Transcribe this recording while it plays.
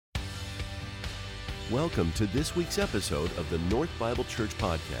Welcome to this week's episode of the North Bible Church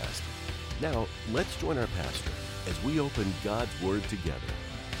Podcast. Now, let's join our pastor as we open God's Word together.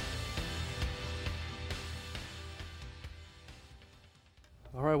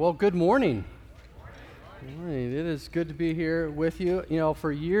 All right, well, good morning. Good morning. It is good to be here with you. You know,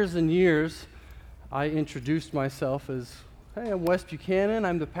 for years and years, I introduced myself as, hey, I'm Wes Buchanan.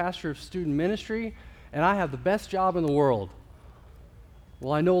 I'm the pastor of student ministry, and I have the best job in the world.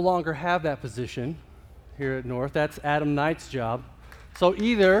 Well, I no longer have that position here at North. That's Adam Knight's job. So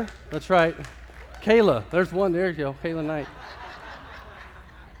either, that's right, Kayla, there's one, there you go, Kayla Knight.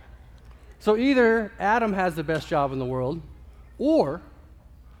 So either Adam has the best job in the world, or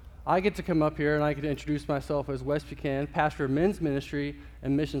I get to come up here and I get to introduce myself as Wes Buchanan, pastor of men's ministry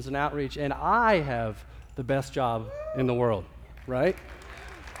and missions and outreach, and I have the best job in the world, right?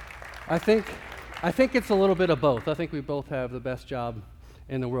 I think it's a little bit of both. I think we both have the best job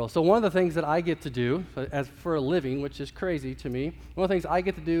in the world. So one of the things that I get to do as for a living, which is crazy to me, one of the things I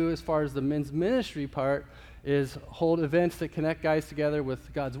get to do as far as the men's ministry part is hold events that connect guys together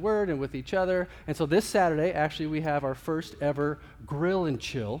with God's Word and with each other. And so this Saturday, actually, we have our first ever grill and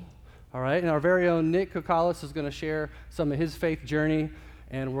chill. All right, and our very own Nick Kokalis is going to share some of his faith journey,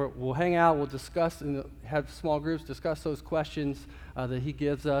 and we'll hang out, we'll discuss, and have small groups discuss those questions that he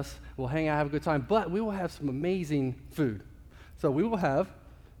gives us. We'll hang out, have a good time, but we will have some amazing food. So we will have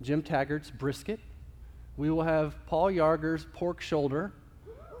Jim Taggart's brisket, we will have Paul Yarger's pork shoulder,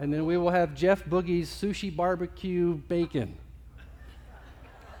 and then we will have Jeff Boogie's sushi barbecue bacon.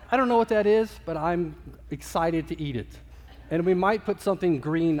 I don't know what that is, but I'm excited to eat it. And we might put something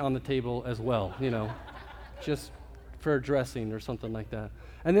green on the table as well, you know, just for dressing or something like that.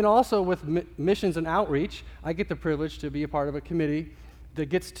 And then also with missions and outreach, I get the privilege to be a part of a committee that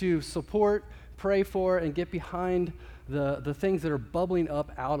gets to support, pray for, and get behind the things that are bubbling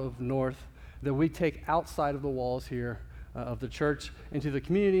up out of North that we take outside of the walls here of the church into the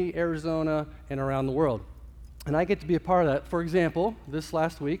community, Arizona, and around the world. And I get to be a part of that. For example, this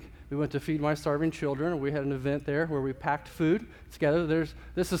last week, we went to Feed My Starving Children. We had an event there where we packed food together.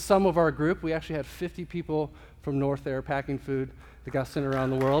 This is some of our group. We actually had 50 people from North there packing food that got sent around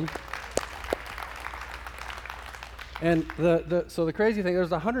the world. And so the crazy thing, there's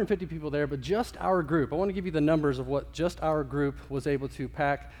 150 people there, but just our group, I want to give you the numbers of what just our group was able to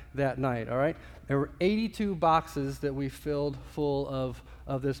pack that night, all right? There were 82 boxes that we filled full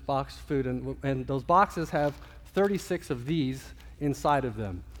of this boxed food, and those boxes have 36 of these inside of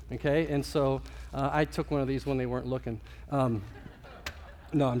them, okay? And so I took one of these when they weren't looking.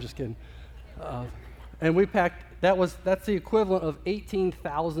 No, I'm just kidding. And we packed, that's the equivalent of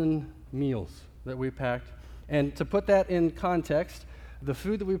 18,000 meals that we packed. And to put that in context, the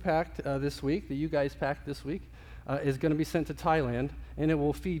food that we packed this week, that you guys packed this week, is going to be sent to Thailand, and it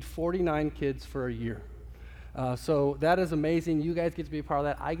will feed 49 kids for a year. So that is amazing. You guys get to be a part of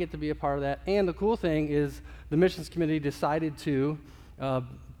that. I get to be a part of that. And the cool thing is the missions committee decided to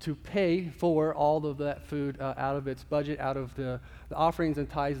pay for all of that food out of its budget, out of the offerings and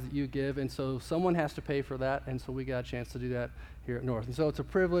tithes that you give. And so someone has to pay for that, and so we got a chance to do that here at North. And so it's a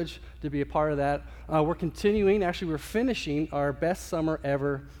privilege to be a part of that. We're finishing our Best Summer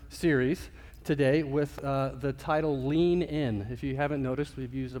Ever series today with the title Lean In. If you haven't noticed,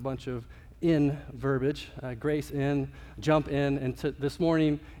 we've used a bunch of in verbiage, grace in, jump in, and this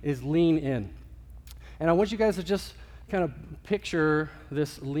morning is lean in. And I want you guys to just kind of picture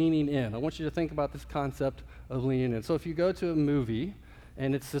this leaning in. I want you to think about this concept of leaning in. So if you go to a movie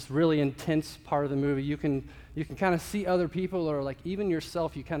and it's this really intense part of the movie, you can kind of see other people, or like even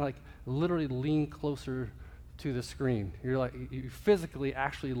yourself, you kind of like literally lean closer to the screen. You physically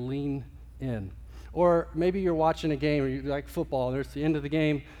actually lean in. Or maybe you're watching a game, or you like football, and there's the end of the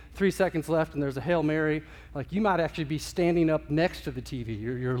game, 3 seconds left, and there's a Hail Mary. Like you might actually be standing up next to the TV.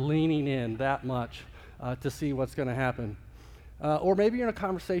 You're leaning in that much to see what's going to happen. Or maybe you're in a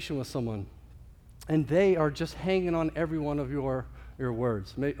conversation with someone, and they are just hanging on every one of your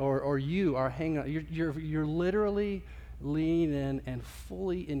words, or you are hanging on. You're literally leaning in and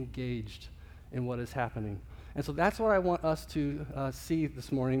fully engaged in what is happening. And so that's what I want us to see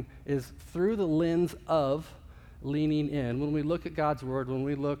this morning, is through the lens of leaning in. When we look at God's Word, when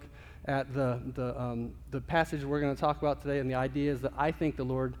we look at the passage we're going to talk about today and the ideas that I think the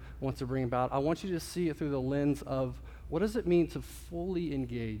Lord wants to bring about, I want you to see it through the lens of what does it mean to fully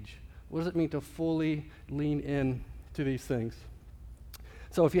engage? What does it mean to fully lean in to these things?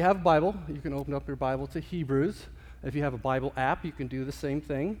 So if you have a Bible, you can open up your Bible to Hebrews. If you have a Bible app, you can do the same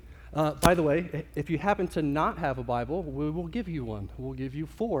thing. By the way, if you happen to not have a Bible, we will give you one. We'll give you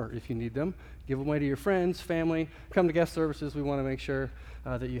 4 if you need them. Give them away to your friends, family. Come to guest services. We want to make sure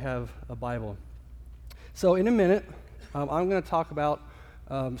that you have a Bible. So in a minute, I'm going to talk about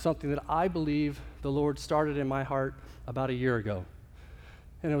something that I believe the Lord started in my heart about a year ago.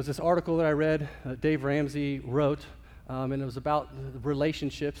 And it was this article that I read, Dave Ramsey wrote, and it was about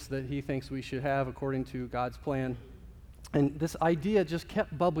relationships that he thinks we should have according to God's plan. And this idea just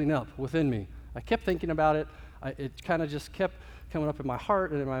kept bubbling up within me. I kept thinking about it. It kind of just kept coming up in my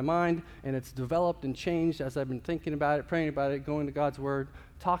heart and in my mind, and it's developed and changed as I've been thinking about it, praying about it, going to God's Word,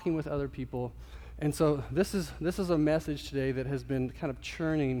 talking with other people. And so this is a message today that has been kind of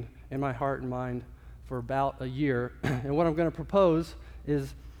churning in my heart and mind for about a year. And what I'm going to propose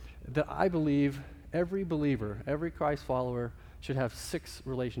is that I believe every believer, every Christ follower should have 6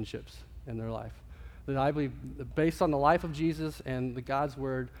 relationships in their life. That I believe, based on the life of Jesus and the God's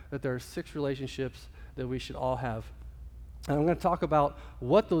Word, that there are 6 relationships that we should all have. And I'm going to talk about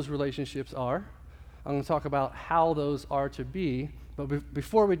what those relationships are. I'm going to talk about how those are to be. But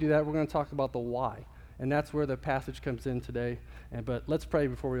before we do that, we're going to talk about the why. And that's where the passage comes in today. But let's pray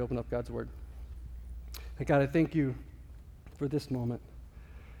before we open up God's Word. And God, I thank you for this moment.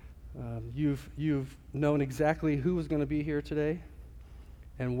 You've known exactly who is going to be here today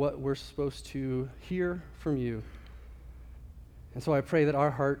and what we're supposed to hear from you. And so I pray that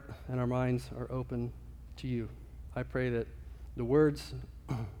our heart and our minds are open to you. I pray that the words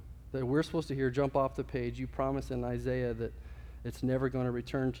that we're supposed to hear jump off the page. You promise in Isaiah that it's never going to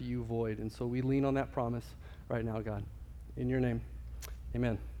return to you void. And so we lean on that promise right now, God. In your name,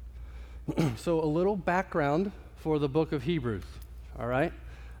 amen. So a little background for the book of Hebrews, all right?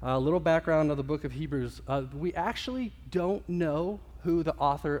 A little background of the book of Hebrews. We actually don't know who the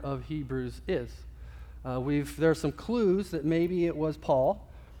author of Hebrews is. There are some clues that maybe it was Paul.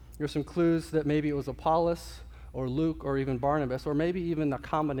 There's some clues that maybe it was Apollos or Luke or even Barnabas, or maybe even a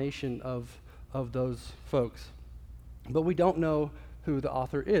combination of those folks. But we don't know who the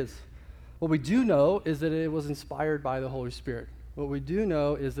author is. What we do know is that it was inspired by the Holy Spirit. What we do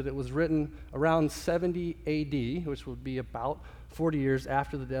know is that it was written around 70 AD, which would be about 40 years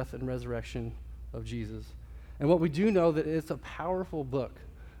after the death and resurrection of Jesus. And what we do know that it's a powerful book,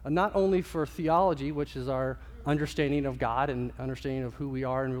 not only for theology, which is our understanding of God and understanding of who we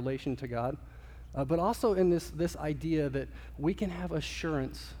are in relation to God, but also in this idea that we can have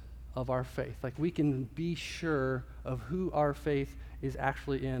assurance of our faith. Like we can be sure of who our faith is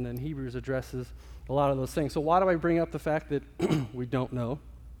actually in, and Hebrews addresses a lot of those things. So why do I bring up the fact that we don't know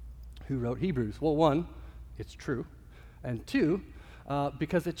who wrote Hebrews? Well, 1, it's true, and 2,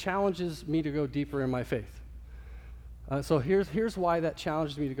 because it challenges me to go deeper in my faith. So here's why that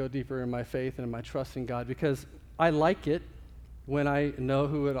challenges me to go deeper in my faith and in my trust in God, because I like it when I know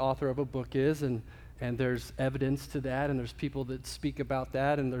who an author of a book is, and there's evidence to that, and there's people that speak about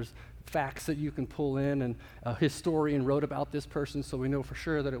that, and there's facts that you can pull in, and a historian wrote about this person, so we know for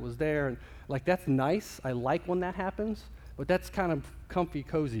sure that it was there, and like that's nice. I like when that happens, but that's kind of comfy,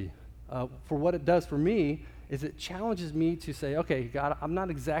 cozy. For what it does for me is it challenges me to say, okay, God, I'm not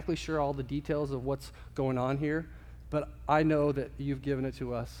exactly sure all the details of what's going on here, but I know that you've given it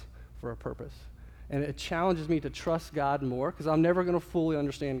to us for a purpose. And it challenges me to trust God more, because I'm never going to fully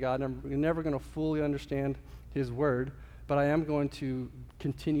understand God, and I'm never going to fully understand his word, but I am going to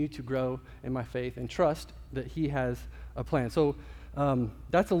continue to grow in my faith and trust that he has a plan. So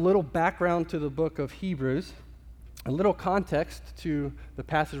that's a little background to the book of Hebrews, a little context to the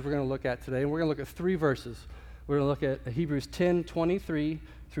passage we're going to look at today. And we're going to look at 3 verses. We're going to look at Hebrews 10:23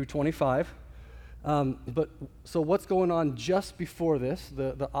 through 25. So what's going on just before this?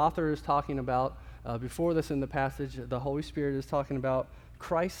 The author is talking about, before this in the passage, the Holy Spirit is talking about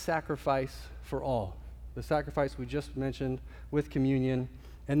Christ's sacrifice for all. The sacrifice we just mentioned with communion,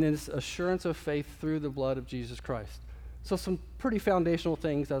 and then this assurance of faith through the blood of Jesus Christ. So some pretty foundational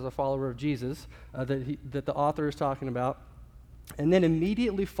things as a follower of Jesus that the author is talking about. And then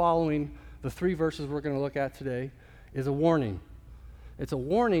immediately following the 3 verses we're going to look at today is a warning. It's a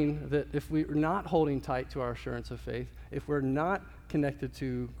warning that if we're not holding tight to our assurance of faith, if we're not connected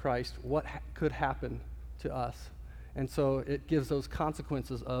to Christ, what could happen to us? And so it gives those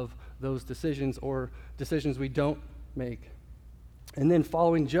consequences of those decisions or decisions we don't make. And then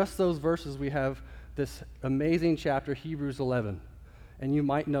following just those verses, we have this amazing chapter, Hebrews 11. And you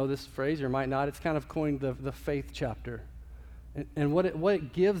might know this phrase, or might not. It's kind of coined the faith chapter. And what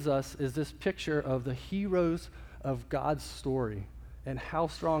it gives us is this picture of the heroes of God's story and how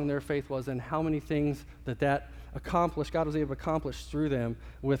strong their faith was and how many things that accomplished, God was able to accomplish through them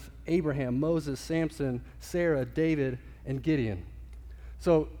with Abraham, Moses, Samson, Sarah, David, and Gideon.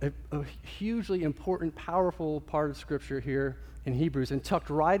 So a hugely important, powerful part of Scripture here in Hebrews, and tucked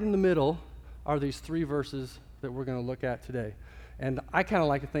right in the middle are these 3 verses that we're going to look at today. And I kind of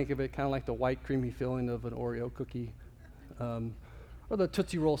like to think of it kind of like the white, creamy filling of an Oreo cookie, or the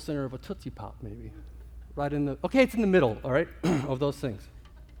Tootsie Roll center of a Tootsie Pop, maybe. Right in the, okay, it's in the middle, all right, of those things.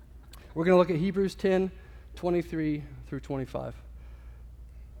 We're going to look at Hebrews 10, 23 through 25.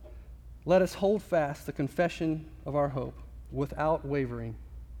 Let us hold fast the confession of our hope without wavering,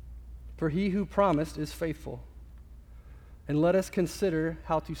 for he who promised is faithful. And let us consider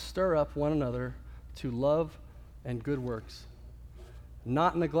how to stir up one another to love and good works,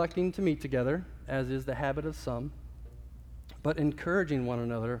 not neglecting to meet together, as is the habit of some, but encouraging one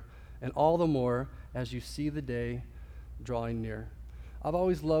another, and all the more as you see the day drawing near. I've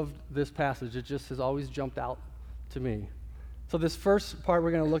always loved this passage. It just has always jumped out to me. So this first part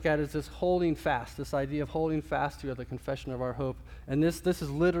we're going to look at is this holding fast, this idea of holding fast to the confession of our hope. And this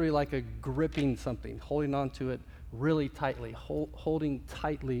is literally like a gripping something, holding on to it really tightly, holding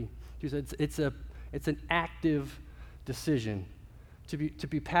tightly. It's an active decision. To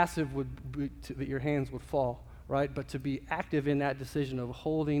be passive would be that your hands would fall, right? But to be active in that decision of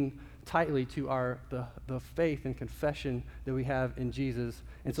holding tightly to the faith and confession that we have in Jesus.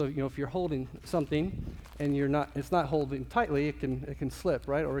 And so, if you're holding something and it's not holding tightly, it can slip,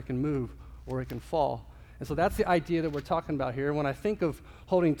 right? Or it can move, or it can fall. And so that's the idea that we're talking about here. When I think of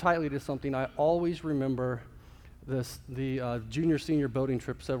holding tightly to something, I always remember the junior-senior boating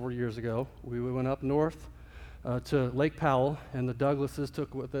trip several years ago. We went up north to Lake Powell, and the Douglases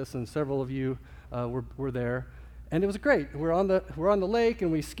took with us, and several of you were there. And it was great. We're on the lake,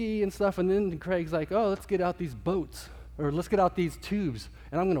 and we ski and stuff, and then Craig's like, oh, let's get out these boats, or let's get out these tubes,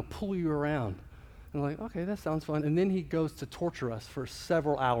 and I'm going to pull you around. And I'm like, okay, that sounds fun. And then he goes to torture us for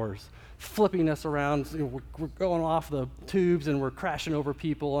several hours, flipping us around. We're going off the tubes, and we're crashing over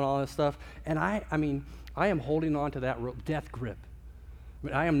people and all this stuff. And I am holding on to that death grip.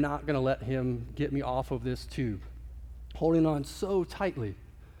 I am not going to let him get me off of this tube, holding on so tightly.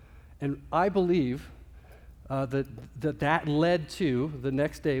 And I believe that led to the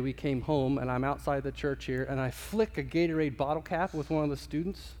next day we came home, and I'm outside the church here, and I flick a Gatorade bottle cap with one of the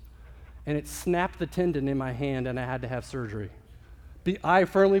students, and it snapped the tendon in my hand, and I had to have surgery. I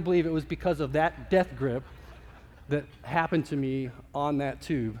firmly believe it was because of that death grip that happened to me on that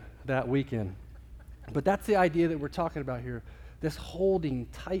tube that weekend. But that's the idea that we're talking about here, this holding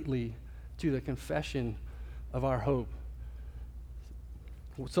tightly to the confession of our hope.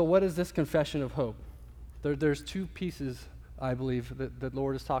 So what is this confession of hope? There's two pieces, I believe, that the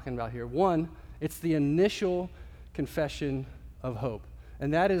Lord is talking about here. One, it's the initial confession of hope.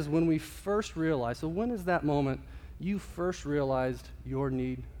 And that is when we first realize, so when is that moment you first realized your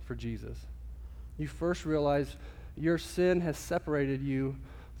need for Jesus? You first realized your sin has separated you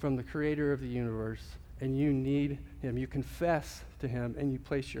from the creator of the universe, and you need him. You confess to him, and you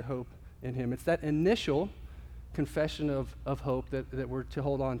place your hope in him. It's that initial confession of hope that we're to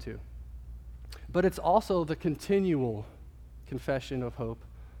hold on to. But it's also the continual confession of hope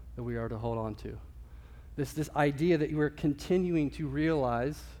that we are to hold on to. This idea that we're continuing to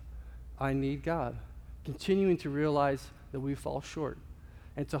realize, I need God. Continuing to realize that we fall short.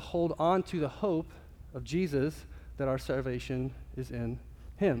 And to hold on to the hope of Jesus, that our salvation is in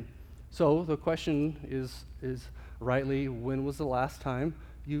him. So the question is rightly, when was the last time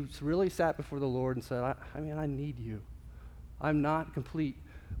you really sat before the Lord and said, I need you. I'm not complete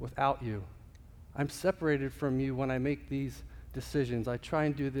without you. I'm separated from you when I make these decisions. I try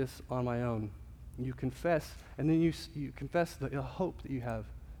and do this on my own. You confess, and then you confess the hope that you have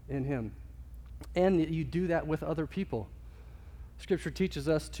in him. And you do that with other people. Scripture teaches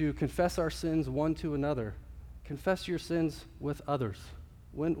us to confess our sins one to another. Confess your sins with others.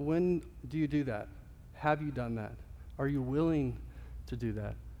 When do you do that? Have you done that? Are you willing to do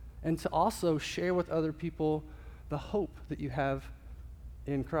that? And to also share with other people the hope that you have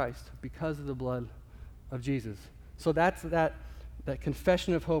in Christ because of the blood of Jesus. So that's that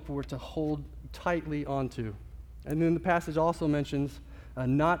confession of hope we're to hold tightly onto. And then the passage also mentions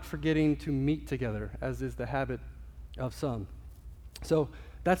not forgetting to meet together, as is the habit of some. So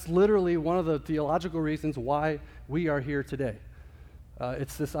that's literally one of the theological reasons why we are here today.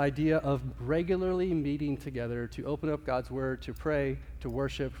 It's this idea of regularly meeting together to open up God's Word, to pray, to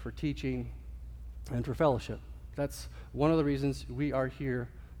worship, for teaching, and for fellowship. That's one of the reasons we are here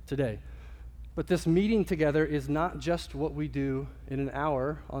today. But this meeting together is not just what we do in an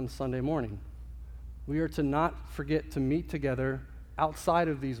hour on Sunday morning. We are to not forget to meet together outside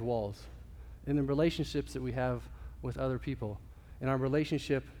of these walls, in the relationships that we have with other people, in our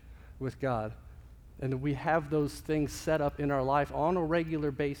relationship with God. And we have those things set up in our life on a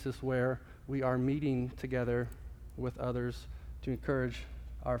regular basis where we are meeting together with others to encourage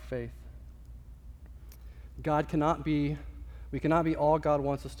our faith. God cannot be We cannot be all God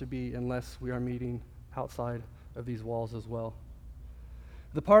wants us to be unless we are meeting outside of these walls as well.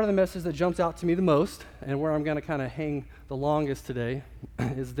 The part of the message that jumps out to me the most, and where I'm going to kind of hang the longest today,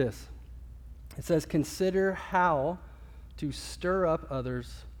 is this. It says, consider how to stir up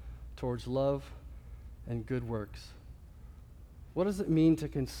others towards love and good works. What does it mean to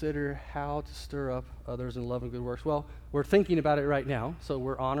consider how to stir up others in love and good works? Well, we're thinking about it right now, so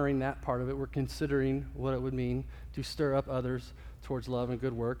we're honoring that part of it. We're considering what it would mean to stir up others towards love and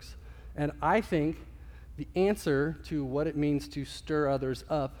good works. And I think the answer to what it means to stir others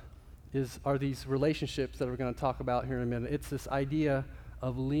up are these relationships that we're going to talk about here in a minute. It's this idea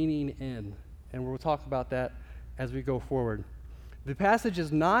of leaning in, and we'll talk about that as we go forward. The passage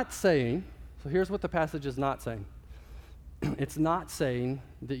is not saying, so here's what the passage is not saying. It's not saying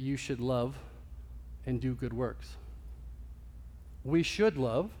that you should love and do good works. We should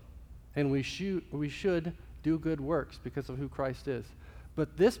love and we should do good works because of who Christ is.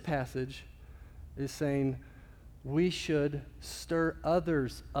 But this passage is saying we should stir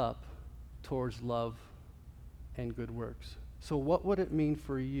others up towards love and good works. So what would it mean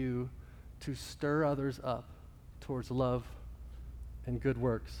for you to stir others up towards love and good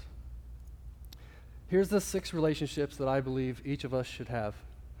works? Here's the 6 relationships that I believe each of us should have,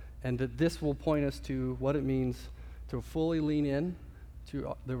 and that this will point us to what it means to fully lean in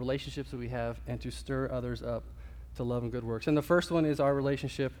to the relationships that we have and to stir others up to love and good works. And the first one is our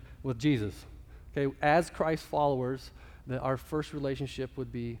relationship with Jesus. Okay, as Christ followers, our first relationship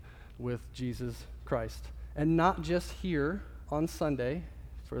would be with Jesus Christ. And not just here on Sunday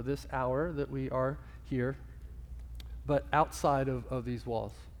for this hour that we are here, but outside of these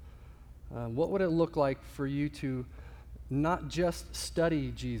walls. What would it look like for you to not just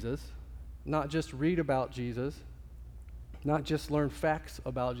study Jesus, not just read about Jesus, not just learn facts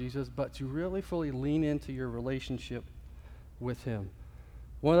about Jesus, but to really fully lean into your relationship with him?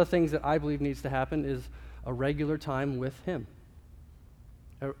 One of the things that I believe needs to happen is a regular time with him.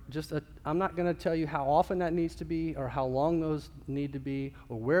 I'm not going to tell you how often that needs to be, or how long those need to be,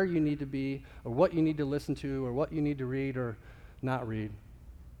 or where you need to be, or what you need to listen to, or what you need to read or not read.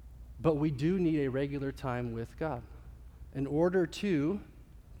 But we do need a regular time with God in order to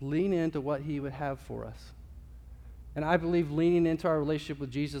lean into what he would have for us. And I believe leaning into our relationship with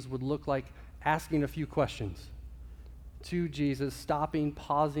Jesus would look like asking a few questions to Jesus, stopping,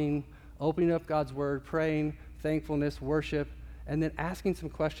 pausing, opening up God's word, praying, thankfulness, worship, and then asking some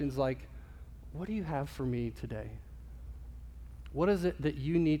questions like, what do you have for me today? What is it that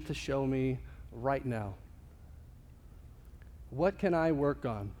you need to show me right now? What can I work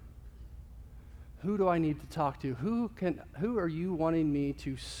on? Who do I need to talk to? Who are you wanting me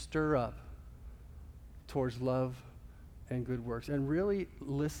to stir up towards love and good works? And really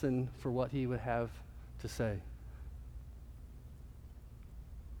listen for what he would have to say.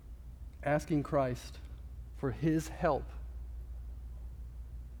 Asking Christ for his help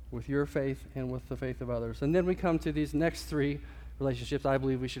with your faith and with the faith of others. And then we come to these next 3 relationships I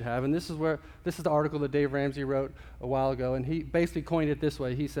believe we should have. And this is the article that Dave Ramsey wrote a while ago, and he basically coined it this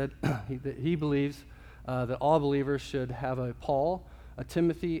way. He said that he believes that all believers should have a Paul, a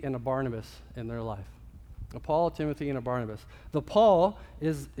Timothy, and a Barnabas in their life. A Paul, a Timothy, and a Barnabas. The Paul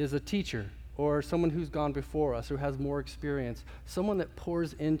is a teacher, or someone who's gone before us, who has more experience, someone that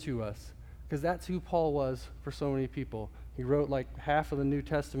pours into us, because that's who Paul was for so many people. He wrote like half of the New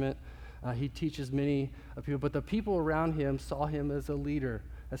Testament. He teaches many people, but the people around him saw him as a leader,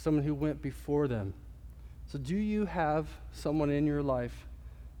 as someone who went before them. So do you have someone in your life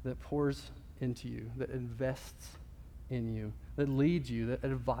that pours into you, that invests in you, that leads you, that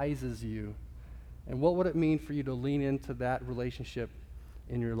advises you? And what would it mean for you to lean into that relationship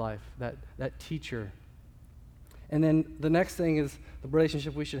in your life, that teacher? And then the next thing is the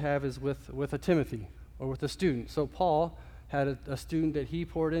relationship we should have is with a Timothy, or with a student. So Paul had a student that he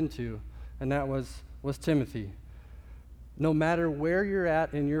poured into, and that was Timothy. No matter where you're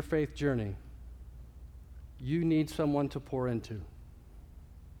at in your faith journey, you need someone to pour into.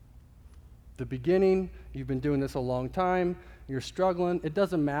 The beginning, you've been doing this a long time, you're struggling, it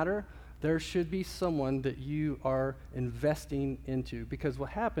doesn't matter. There should be someone that you are investing into, because what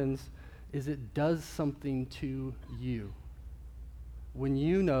happens is it does something to you. When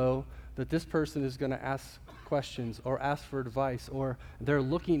you know that this person is going to ask questions or ask for advice, or they're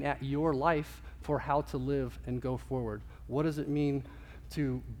looking at your life for how to live and go forward. What does it mean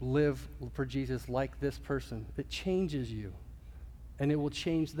to live for Jesus like this person? It changes you, and it will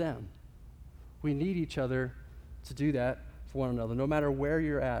change them. We need each other to do that for one another, no matter where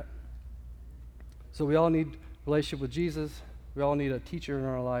you're at. So we all need a relationship with Jesus. We all need a teacher in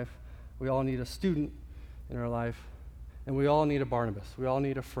our life. We all need a student in our life. And we all need a Barnabas. We all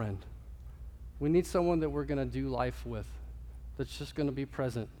need a friend. We need someone that we're going to do life with, that's just going to be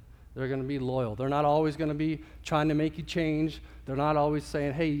present. They're going to be loyal. They're not always going to be trying to make you change. They're not always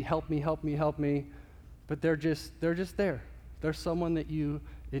saying, hey, help me, help me, help me. But they're just there. They're someone that you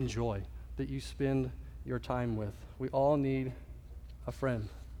enjoy, that you spend your time with. We all need a friend.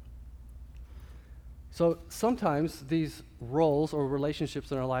 So sometimes these roles or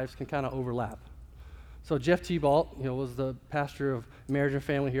relationships in our lives can kind of overlap. So Jeff T-Balt, was the pastor of marriage and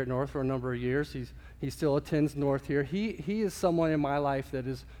family here at North for a number of years. He still attends North here. He is someone in my life that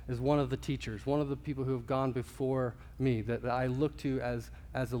is one of the teachers, one of the people who have gone before me, that I look to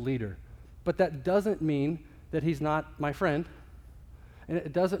as a leader. But that doesn't mean that he's not my friend, and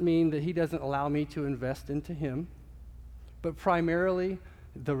it doesn't mean that he doesn't allow me to invest into him. But primarily,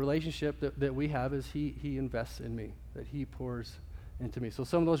 the relationship that we have is he invests in me, that he pours into me. So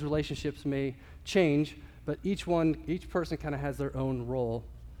some of those relationships may change, but each person kind of has their own role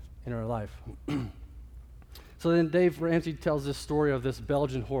in our life. So then Dave Ramsey tells this story of this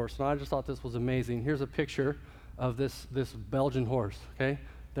Belgian horse, and I just thought this was amazing. Here's a picture of this Belgian horse, okay?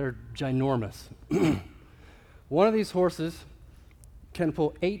 They're ginormous. One of these horses can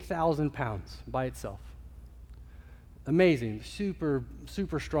pull 8,000 pounds by itself. Amazing, super,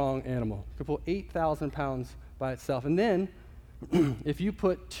 super strong animal. Can pull 8,000 pounds by itself. And then, if you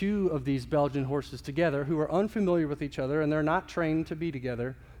put two of these Belgian horses together who are unfamiliar with each other and they're not trained to be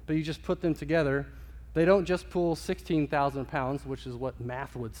together, but you just put them together, they don't just pull 16,000 pounds, which is what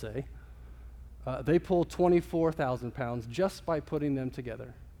math would say. They pull 24,000 pounds just by putting them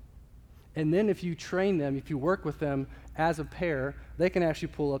together. And then if you train them, if you work with them as a pair, they can actually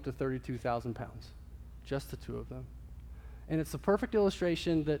pull up to 32,000 pounds, just the two of them. And it's a perfect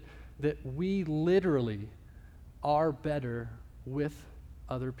illustration that we literally are better with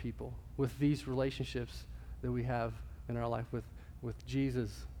other people, with these relationships that we have in our life with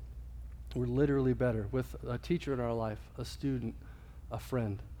Jesus. We're literally better with a teacher in our life, a student, a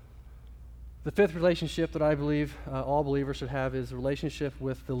friend. The fifth relationship that I believe all believers should have is a relationship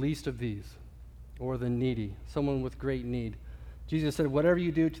with the least of these, or the needy, someone with great need. Jesus said, whatever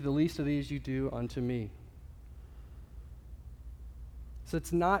you do to the least of these, you do unto me. So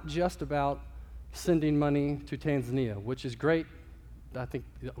it's not just about sending money to Tanzania, which is great. I think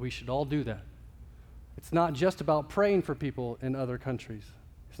we should all do that. It's not just about praying for people in other countries.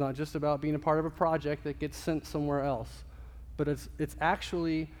 It's not just about being a part of a project that gets sent somewhere else. But it's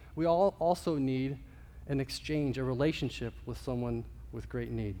actually, we all also need an exchange, a relationship with someone with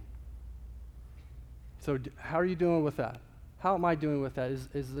great need. So how are you doing with that? How am I doing with that?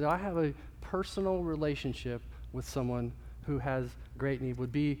 Is that I have a personal relationship with someone who has great need,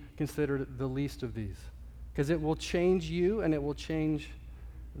 would be considered the least of these. Because it will change you and it will change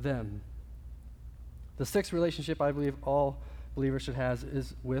them. The sixth relationship I believe all believers should have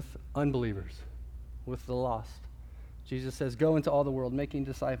is with unbelievers, with the lost. Jesus says, go into all the world, making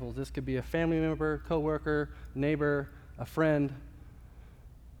disciples. This could be a family member, coworker, neighbor, a friend.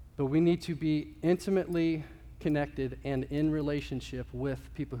 But we need to be intimately connected and in relationship with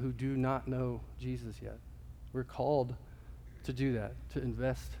people who do not know Jesus yet. We're called to do that, to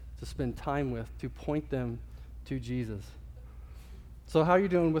invest, to spend time with, to point them to Jesus. So how are you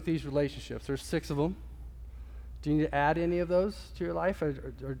doing with these relationships? There's 6 of them. Do you need to add any of those to your life?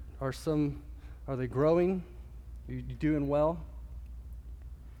 Are they growing? Are you doing well?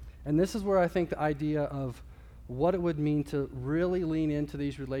 And this is where I think the idea of what it would mean to really lean into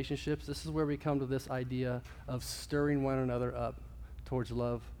these relationships, this is where we come to this idea of stirring one another up towards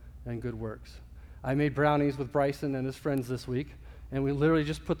love and good works. I made brownies with Bryson and his friends this week, and we literally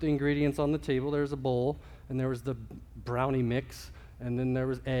just put the ingredients on the table. There's a bowl, and there was the brownie mix, and then there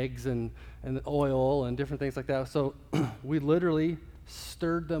was eggs and oil and different things like that. So we literally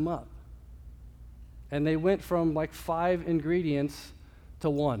stirred them up. And they went from like 5 ingredients to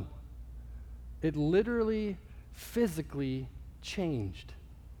 1. It literally, physically changed.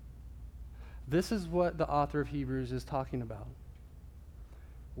 This is what the author of Hebrews is talking about.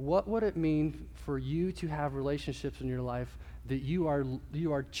 What would it mean for you to have relationships in your life that you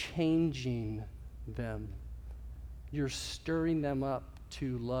are changing them? You're stirring them up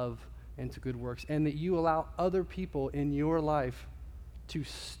to love and to good works, and that you allow other people in your life to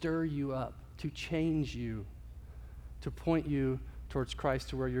stir you up, to change you, to point you towards Christ,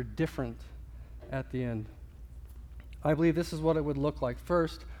 to where you're different at the end. I believe this is what it would look like.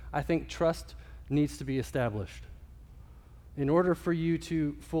 First, I think trust needs to be established. In order for you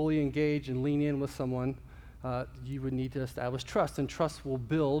to fully engage and lean in with someone, you would need to establish trust, and trust will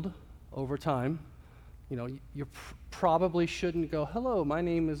build over time. You probably shouldn't go, hello, my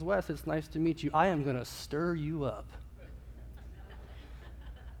name is Wes, it's nice to meet you. I am going to stir you up.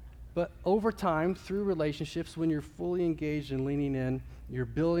 But over time, through relationships, when you're fully engaged and leaning in, you're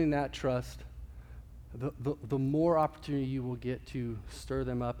building that trust, the more opportunity you will get to stir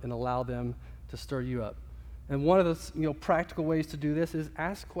them up and allow them to stir you up. And one of the practical ways to do this is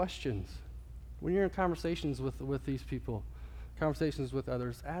ask questions. When you're in conversations with these people, conversations with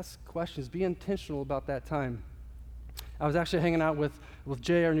others, ask questions. Be intentional about that time. I was actually hanging out with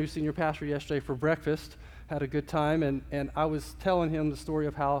Jay, our new senior pastor, yesterday for breakfast. Had a good time, and I was telling him the story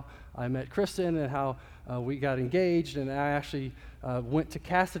of how I met Kristen and how we got engaged, and I actually went to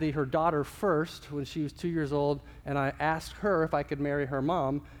Cassidy, her daughter, first when she was 2 years old, and I asked her if I could marry her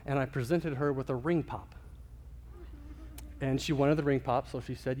mom, and I presented her with a ring pop. And she wanted the ring pop, so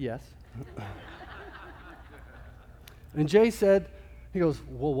she said yes. And Jay said, he goes,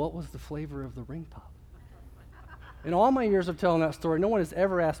 well, what was the flavor of the ring pop? In all my years of telling that story, no one has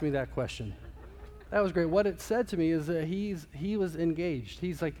ever asked me that question. That was great. What it said to me is that he was engaged.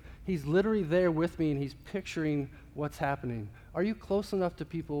 He's literally there with me, and he's picturing what's happening. Are you close enough to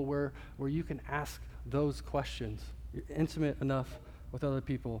people where you can ask those questions? You're intimate enough with other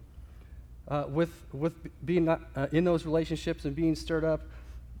people. With being in those relationships and being stirred up,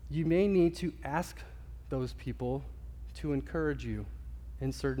 you may need to ask those people to encourage you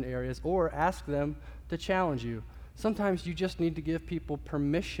in certain areas, or ask them to challenge you. Sometimes you just need to give people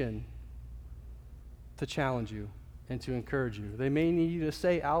permission to challenge you and to encourage you. They may need you to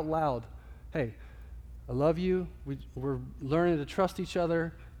say out loud, hey, I love you, we're learning to trust each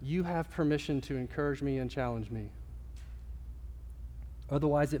other, you have permission to encourage me and challenge me.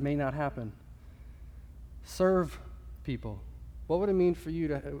 Otherwise, it may not happen. Serve people. What would it mean for you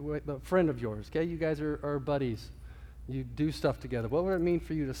to, a friend of yours, okay, you guys are buddies, you do stuff together. What would it mean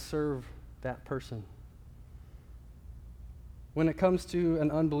for you to serve that person? When it comes to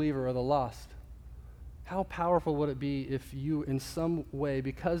an unbeliever or the lost, how powerful would it be if you, in some way,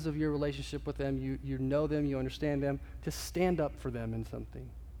 because of your relationship with them, you know them, you understand them, to stand up for them in something?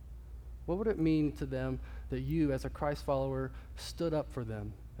 What would it mean to them that you, as a Christ follower, stood up for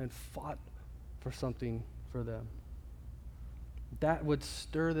them and fought for something for them? That would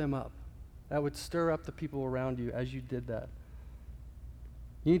stir them up. That would stir up the people around you as you did that.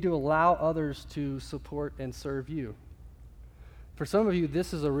 You need to allow others to support and serve you. For some of you,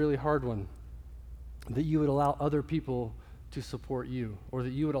 this is a really hard one, that you would allow other people to support you, or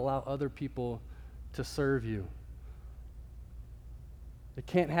that you would allow other people to serve you. It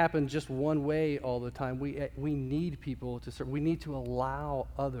can't happen just one way all the time. We need people to serve. We need to allow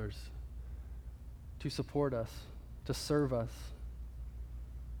others to support us, to serve us.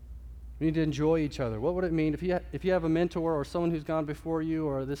 We need to enjoy each other. What would it mean if you have a mentor or someone who's gone before you,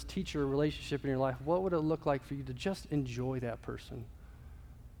 or this teacher relationship in your life? What would it look like for you to just enjoy that person?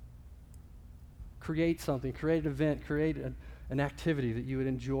 Create something, create an event, create an activity that you would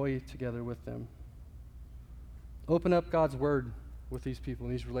enjoy together with them. Open up God's word with these people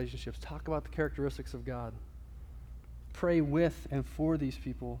in these relationships. Talk about the characteristics of God. Pray with and for these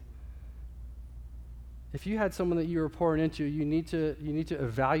people. If you had someone that you were pouring into, you need to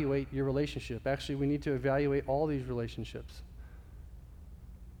evaluate your relationship. Actually, we need to evaluate all these relationships.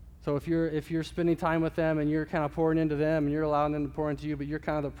 So if you're spending time with them and you're kind of pouring into them and you're allowing them to pour into you, but you're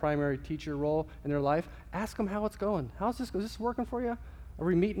kind of the primary teacher role in their life, ask them how it's going. Is this working for you? Are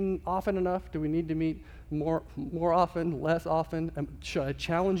we meeting often enough? Do we need to meet more often, less often? Should I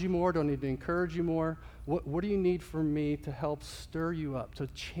challenge you more? Do I need to encourage you more? What do you need from me to help stir you up, to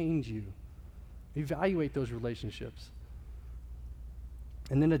change you? Evaluate those relationships.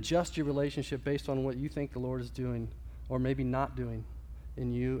 And then adjust your relationship based on what you think the Lord is doing or maybe not doing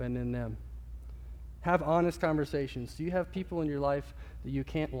in you and in them. Have honest conversations. Do you have people in your life that you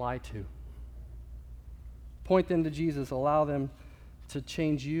can't lie to? Point them to Jesus. Allow them to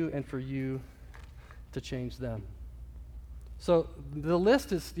change you and for you to change them. So the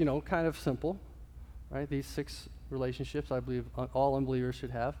list is, kind of simple, right? These 6 relationships I believe all unbelievers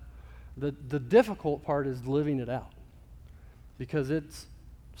should have. The difficult part is living it out, because it's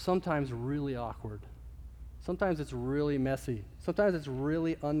sometimes really awkward. Sometimes it's really messy. Sometimes it's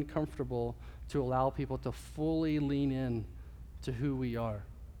really uncomfortable to allow people to fully lean in to who we are,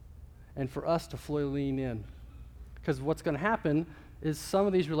 and for us to fully lean in. Because what's going to happen is some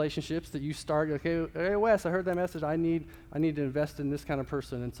of these relationships that you start, hey Wes, I heard that message, I need to invest in this kind of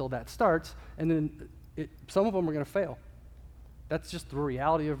person, and so that starts, and then some of them are going to fail. That's just the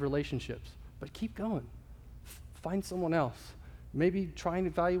reality of relationships. But keep going. Find someone else. Maybe try and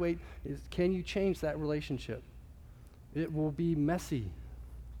evaluate, can you change that relationship? It will be messy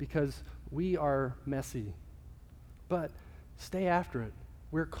because we are messy. But stay after it.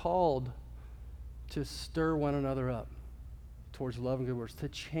 We're called to stir one another up, towards love and good works, to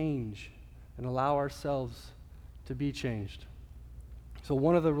change and allow ourselves to be changed. So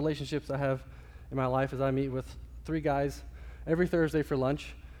one of the relationships I have in my life is I meet with 3 guys every Thursday for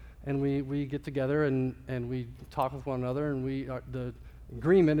lunch, and we get together and we talk with one another, and the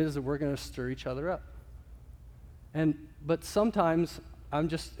agreement is that we're going to stir each other up. But sometimes I'm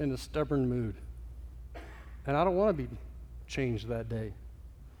just in a stubborn mood, and I don't want to be changed that day.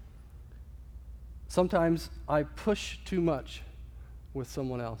 Sometimes I push too much with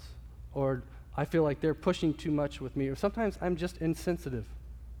someone else, or I feel like they're pushing too much with me, or sometimes I'm just insensitive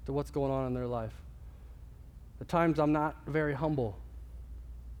to what's going on in their life. At times I'm not very humble.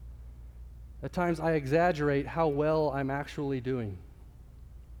 At times I exaggerate how well I'm actually doing.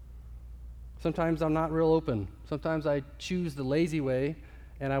 Sometimes I'm not real open. Sometimes I choose the lazy way,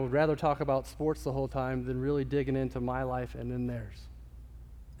 and I would rather talk about sports the whole time than really digging into my life and in theirs.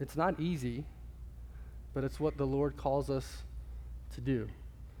 It's not easy, but it's what the Lord calls us to do.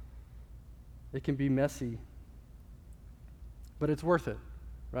 It can be messy, but it's worth it,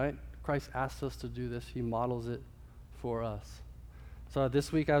 right? Christ asks us to do this. He models it for us. So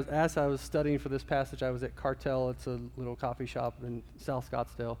this week, as I was studying for this passage, I was at Cartel. It's a little coffee shop in South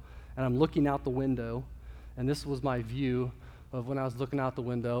Scottsdale, and I'm looking out the window, and this was my view of when I was looking out the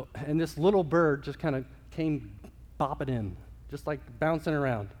window, and this little bird just kind of came bopping in, just like bouncing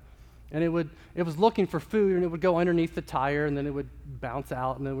around. And it was looking for food, and it would go underneath the tire, and then it would bounce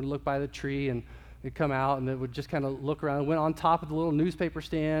out, and then it would look by the tree, and it'd come out, and it would just kind of look around. It went on top of the little newspaper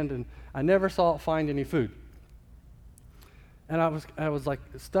stand, and I never saw it find any food. And I was like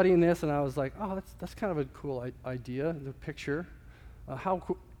studying this, and I was like, oh, that's kind of a cool idea, the picture.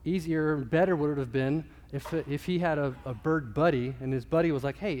 How easier and better would it have been if he had a bird buddy, and his buddy was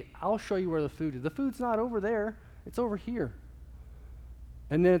like, hey, I'll show you where the food is. The food's not over there, it's over here.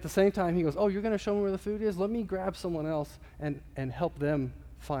 And then at the same time, he goes, oh, you're going to show me where the food is? Let me grab someone else and help them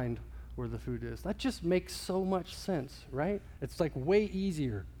find where the food is. That just makes so much sense, right? It's like way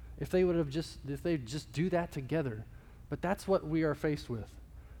easier if they just do that together. But that's what we are faced with.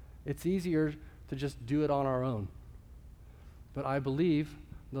 It's easier to just do it on our own. But I believe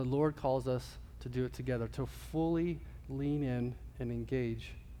the Lord calls us to do it together, to fully lean in and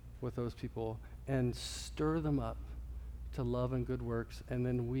engage with those people and stir them up to love and good works, and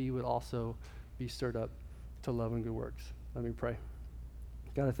then we would also be stirred up to love and good works. Let me pray.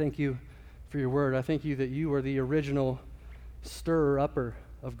 God, I thank you for your word. I thank you that you are the original stirrer-upper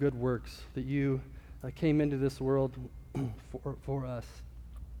of good works, that you came into this world for us.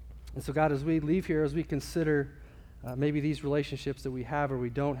 And so, God, as we leave here, as we consider maybe these relationships that we have or we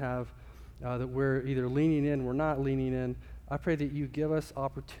don't have, that we're either leaning in, we're not leaning in, I pray that you give us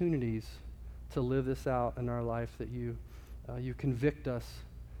opportunities to live this out in our life, that you convict us,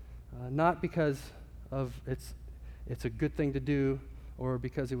 not because of it's a good thing to do or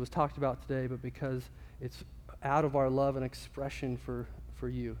because it was talked about today, but because it's out of our love and expression for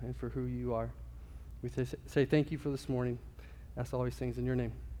you and for who you are. We say thank you for this morning. Ask all these things in your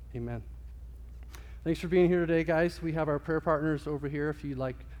name. Amen. Thanks for being here today, guys. We have our prayer partners over here if you'd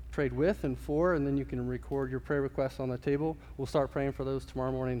like to trade with and for, and then you can record your prayer requests on the table. We'll start praying for those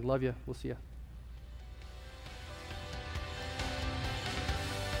tomorrow morning. Love you. We'll see you.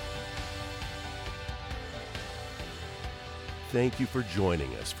 Thank you for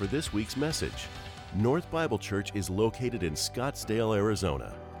joining us for this week's message. North Bible Church is located in Scottsdale,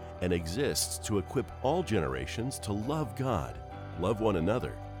 Arizona, and exists to equip all generations to love God, love one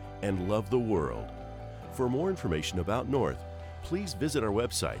another, and love the world. For more information about North, please visit our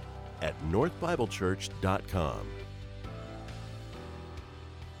website at northbiblechurch.com.